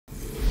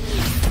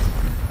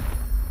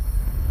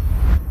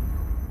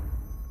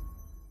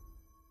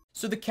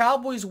So the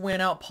Cowboys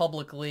went out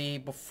publicly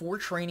before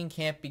training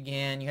camp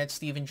began. You had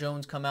Stephen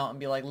Jones come out and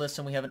be like,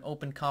 listen, we have an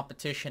open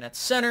competition at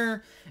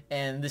center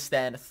and this,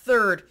 that, and a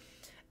third.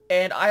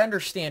 And I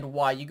understand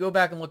why. You go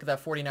back and look at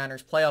that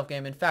 49ers playoff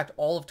game, in fact,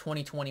 all of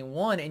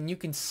 2021, and you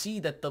can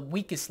see that the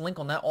weakest link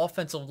on that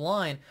offensive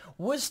line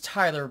was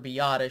Tyler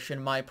Biadasz,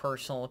 in my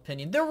personal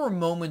opinion. There were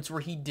moments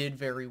where he did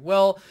very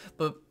well,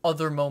 but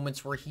other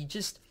moments where he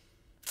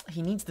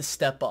needs to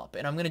step up.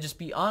 And I'm going to just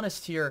be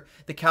honest here,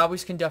 the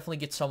Cowboys can definitely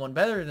get someone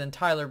better than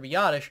Tyler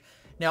Biadasz.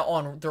 Now,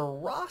 on their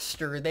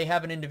roster, they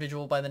have an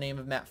individual by the name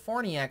of Matt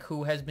Farniok,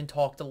 who has been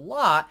talked a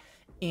lot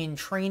in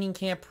training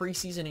camp,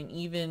 preseason, and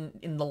even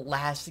in the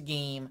last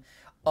game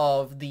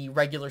of the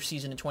regular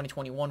season in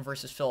 2021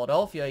 versus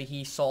Philadelphia.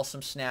 He saw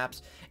some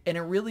snaps, and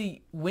it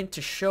really went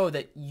to show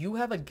that you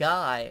have a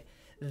guy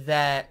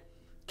that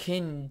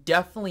can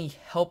definitely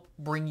help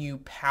bring you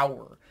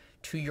power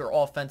to your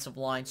offensive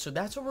line. So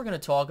that's what we're going to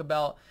talk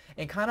about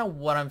and kind of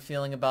what I'm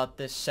feeling about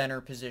this center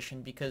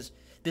position, because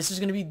this is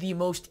going to be the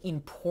most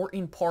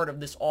important part of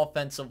this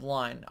offensive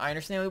line. I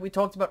understand that we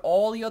talked about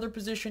all the other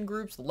position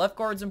groups. The left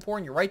guard's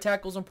important. Your right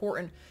tackle's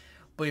important.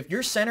 But if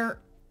your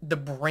center, the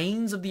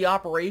brains of the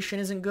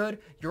operation, isn't good,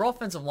 your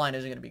offensive line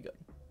isn't going to be good.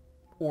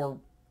 Or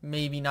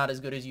maybe not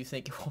as good as you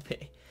think it will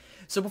be.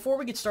 So before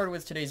we get started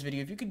with today's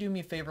video, if you could do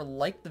me a favor,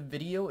 like the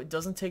video. It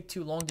doesn't take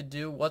too long to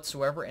do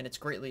whatsoever, and it's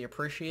greatly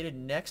appreciated.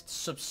 Next,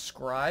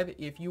 subscribe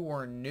if you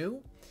are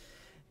new.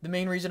 The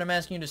main reason I'm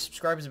asking you to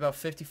subscribe is about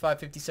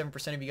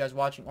 55-57% of you guys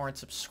watching aren't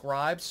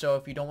subscribed. So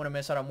if you don't want to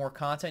miss out on more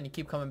content and you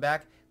keep coming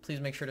back, please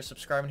make sure to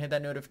subscribe and hit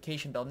that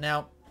notification bell.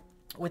 Now,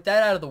 with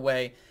that out of the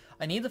way,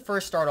 I need to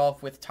first start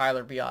off with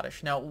Tyler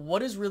Biadasz. Now,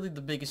 what is really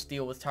the biggest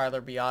deal with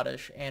Tyler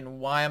Biadasz, and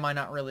why am I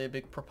not really a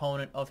big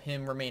proponent of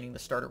him remaining the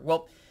starter?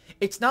 Well,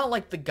 it's not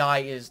like the guy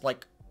is,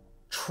 like,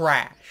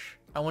 trash.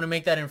 I want to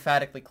make that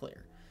emphatically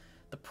clear.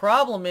 The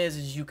problem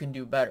is you can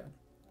do better.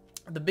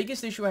 The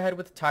biggest issue I had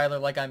with Tyler,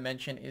 like I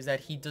mentioned, is that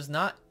he does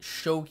not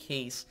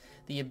showcase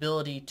the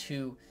ability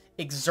to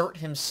exert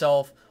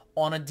himself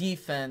on a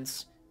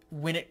defense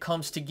when it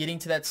comes to getting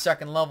to that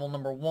second level,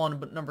 number one,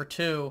 but number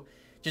two,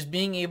 just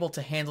being able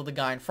to handle the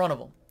guy in front of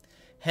him.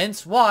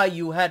 Hence why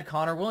you had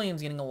Connor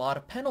Williams getting a lot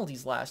of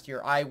penalties last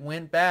year. I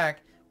went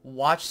back,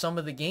 watched some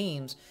of the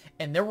games,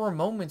 and there were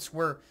moments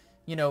where,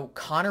 you know,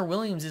 Connor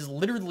Williams is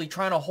literally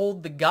trying to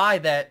hold the guy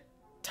that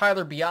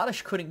Tyler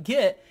Biadasz couldn't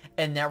get,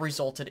 and that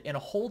resulted in a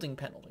holding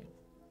penalty.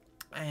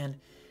 And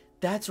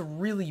that's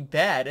really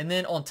bad. And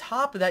then on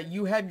top of that,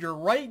 you had your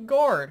right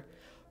guard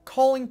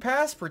calling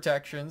pass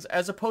protections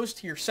as opposed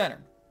to your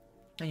center.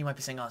 And you might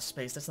be saying, oh,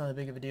 space, that's not that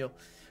big of a deal.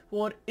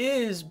 Well, it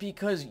is,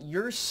 because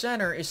your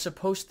center is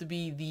supposed to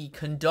be the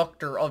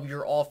conductor of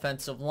your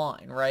offensive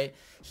line, right?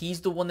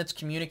 He's the one that's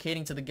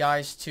communicating to the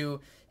guys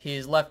to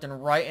his left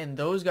and right, and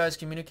those guys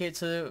communicate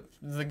to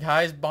the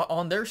guys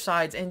on their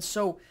sides. And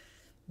so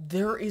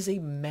there is a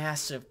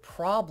massive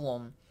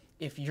problem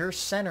if your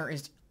center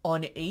is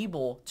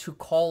unable to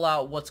call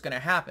out what's going to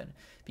happen,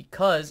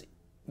 because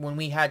when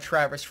we had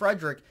Travis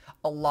Frederick,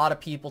 a lot of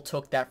people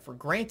took that for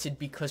granted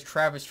because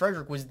Travis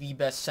Frederick was the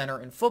best center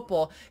in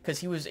football because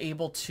he was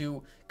able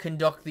to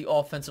conduct the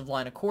offensive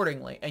line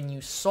accordingly, and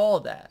you saw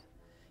that.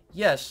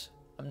 Yes,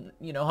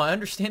 you know, I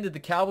understand that the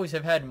Cowboys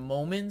have had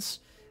moments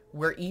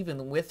where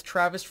even with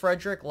Travis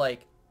Frederick,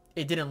 like,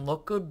 it didn't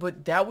look good,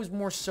 but that was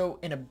more so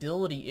an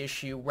ability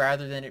issue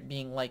rather than it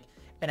being like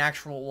an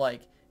actual,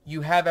 like,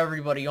 you have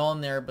everybody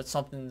on there but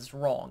something's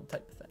wrong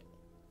type of thing.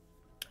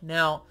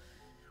 Now,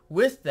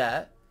 with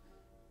that,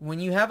 when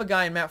you have a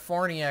guy in Matt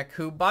Farniok,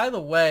 who, by the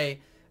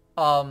way,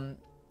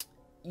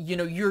 you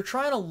know, you're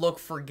trying to look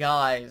for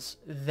guys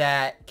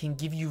that can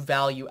give you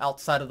value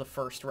outside of the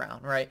first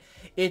round, right?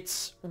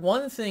 It's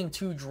one thing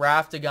to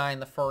draft a guy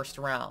in the first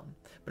round,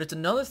 but it's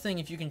another thing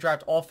if you can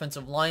draft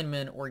offensive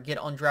linemen or get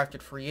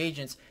undrafted free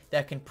agents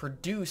that can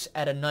produce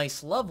at a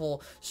nice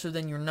level, so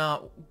then you're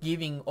not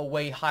giving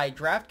away high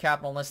draft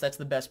capital unless that's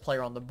the best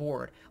player on the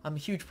board. I'm a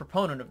huge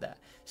proponent of that.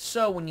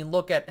 So when you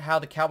look at how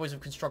the Cowboys have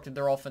constructed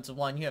their offensive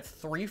line, you have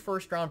 3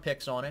 first-round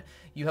picks on it,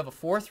 you have a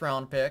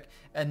 4th-round pick,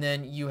 and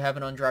then you have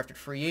an undrafted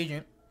free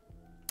agent,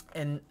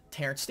 and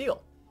Terrence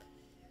Steele.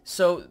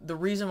 So the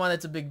reason why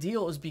that's a big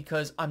deal is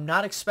because I'm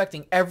not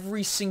expecting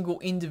every single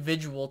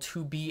individual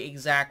to be a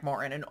Zach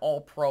Martin, an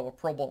all-pro, a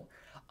Pro Bowl.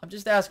 I'm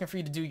just asking for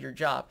you to do your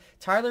job.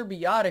 Tyler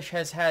Biadasz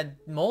has had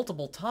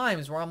multiple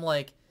times where I'm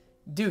like,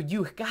 dude,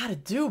 you got to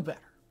do better.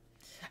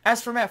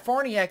 As for Matt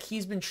Farniok,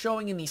 he's been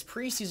showing in these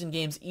preseason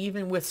games,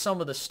 even with some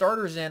of the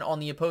starters in on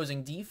the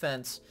opposing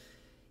defense,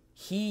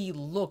 he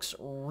looks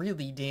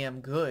really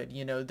damn good.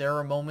 You know, there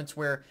are moments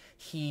where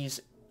he's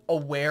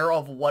aware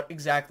of what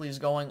exactly is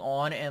going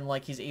on, and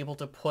like he's able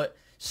to put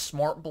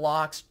smart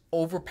blocks,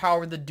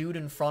 overpower the dude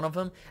in front of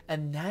him,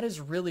 and that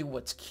is really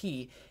what's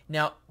key.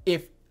 Now,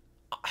 if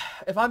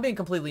I'm being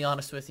completely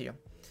honest with you,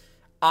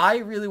 I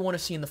really want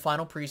to see in the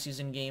final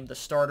preseason game the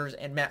starters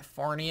and Matt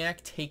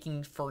Farniok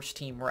taking first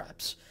team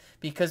reps,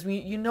 because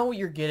you know what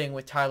you're getting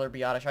with Tyler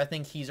Biadasz. I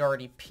think he's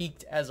already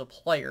peaked as a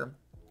player,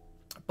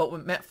 but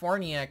with Matt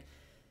Farniok,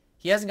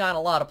 he hasn't gotten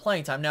a lot of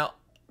playing time. Now,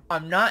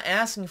 I'm not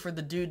asking for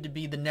the dude to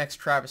be the next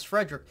Travis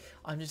Frederick.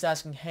 I'm just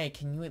asking, hey,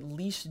 can you at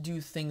least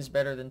do things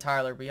better than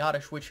Tyler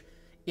Biadasz? Which,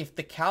 if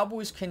the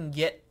Cowboys can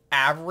get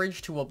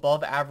average to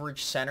above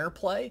average center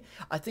play,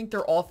 I think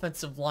their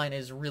offensive line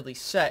is really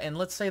set. And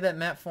let's say that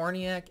Matt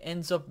Farniok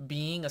ends up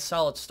being a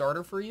solid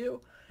starter for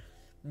you.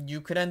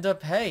 You could end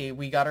up, hey,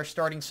 we got our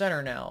starting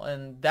center now.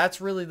 And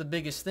that's really the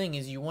biggest thing,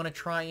 is you want to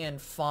try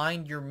and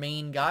find your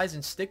main guys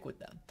and stick with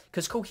them.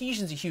 Because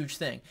cohesion's a huge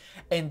thing.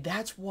 And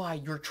that's why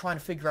you're trying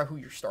to figure out who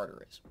your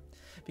starter is.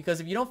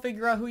 Because if you don't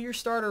figure out who your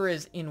starter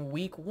is in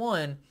week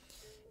 1,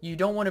 you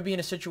don't want to be in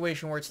a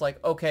situation where it's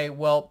like, okay,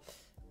 well,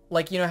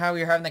 like, you know how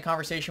we were having that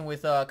conversation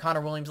with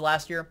Connor Williams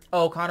last year?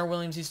 Oh, Connor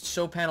Williams, he's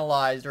so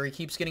penalized, or he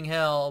keeps getting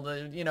held,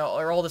 you know,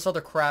 or all this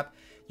other crap.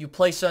 You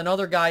place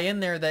another guy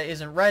in there that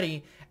isn't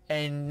ready,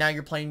 and now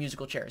you're playing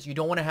musical chairs. You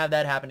don't want to have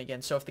that happen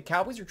again. So if the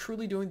Cowboys are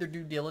truly doing their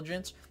due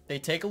diligence, they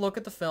take a look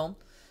at the film,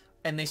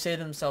 and they say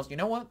to themselves, you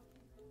know what?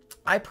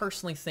 I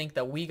personally think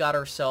that we got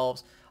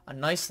ourselves a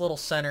nice little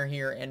center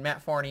here in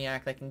Matt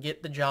Farniok that can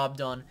get the job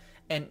done,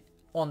 and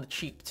on the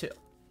cheap too.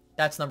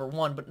 That's number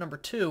 1. But number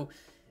 2,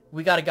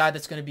 we got a guy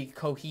that's going to be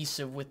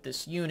cohesive with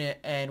this unit,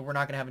 and we're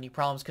not going to have any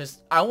problems.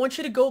 Because I want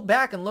you to go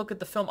back and look at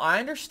the film. I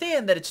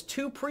understand that it's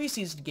 2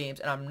 preseason games,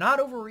 and I'm not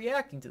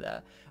overreacting to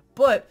that.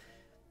 But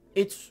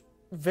it's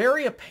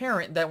very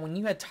apparent that when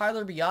you had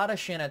Tyler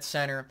Biadasz in at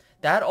center,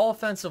 that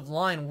offensive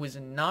line was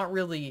not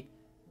really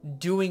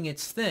doing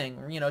its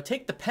thing. You know,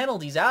 take the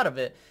penalties out of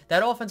it,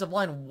 that offensive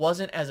line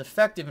wasn't as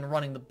effective in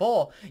running the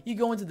ball. You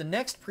go into the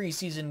next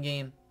preseason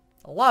game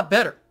a lot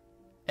better.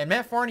 And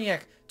Matt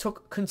Farniok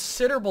took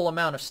considerable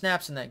amount of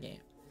snaps in that game.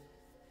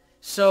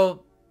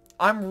 So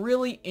I'm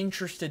really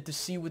interested to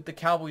see what the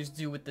Cowboys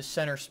do with the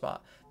center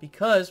spot,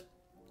 because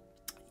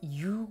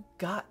you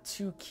got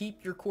to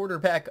keep your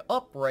quarterback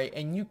upright,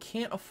 and you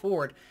can't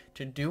afford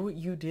to do what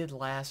you did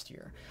last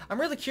year. I'm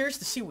really curious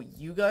to see what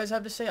you guys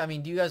have to say. I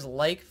mean, do you guys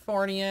like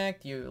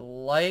Farniok? Do you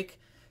like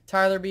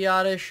Tyler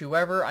Biadasz?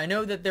 Whoever. I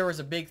know that there was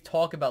a big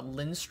talk about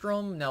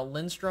Lindstrom. Now,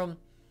 Lindstrom,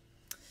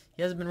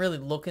 he hasn't been really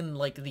looking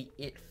like the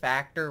it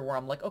factor where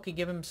I'm like, okay,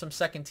 give him some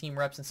second team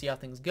reps and see how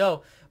things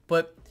go.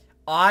 But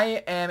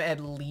I am at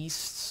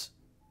least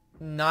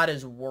not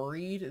as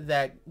worried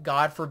that,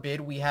 God forbid,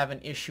 we have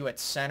an issue at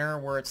center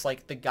where it's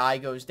like the guy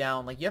goes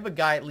down. Like, you have a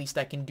guy at least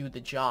that can do the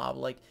job.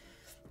 Like,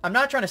 I'm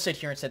not trying to sit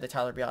here and say that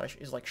Tyler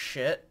Biadasz is like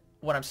shit.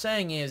 What I'm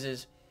saying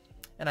is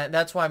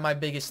that's why my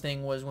biggest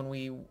thing was when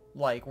we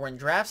were in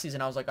draft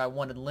season, I was like, I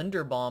wanted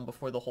Linderbaum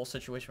before the whole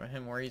situation with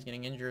him where he's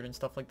getting injured and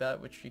stuff like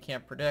that, which you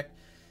can't predict.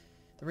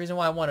 The reason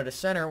why I wanted a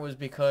center was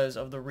because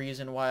of the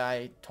reason why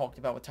I talked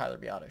about with Tyler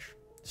Biadasz.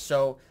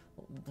 So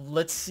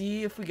let's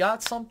see if we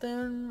got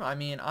something. I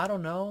mean, I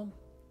don't know,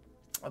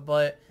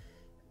 but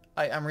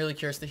I'm really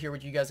curious to hear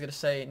what you guys got to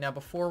say. Now,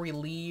 before we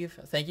leave,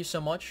 thank you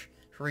so much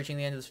for reaching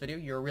the end of this video.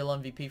 You're a real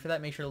MVP for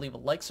that. Make sure to leave a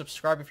like,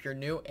 subscribe if you're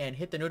new, and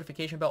hit the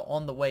notification bell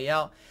on the way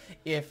out.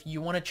 If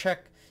you want to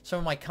check some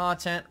of my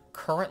content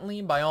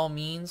currently, by all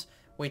means,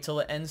 wait till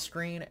the end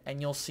screen,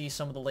 and you'll see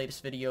some of the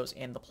latest videos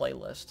and the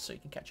playlist so you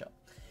can catch up.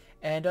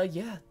 And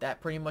yeah, that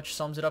pretty much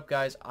sums it up,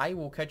 guys. I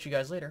will catch you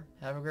guys later.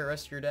 Have a great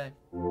rest of your day.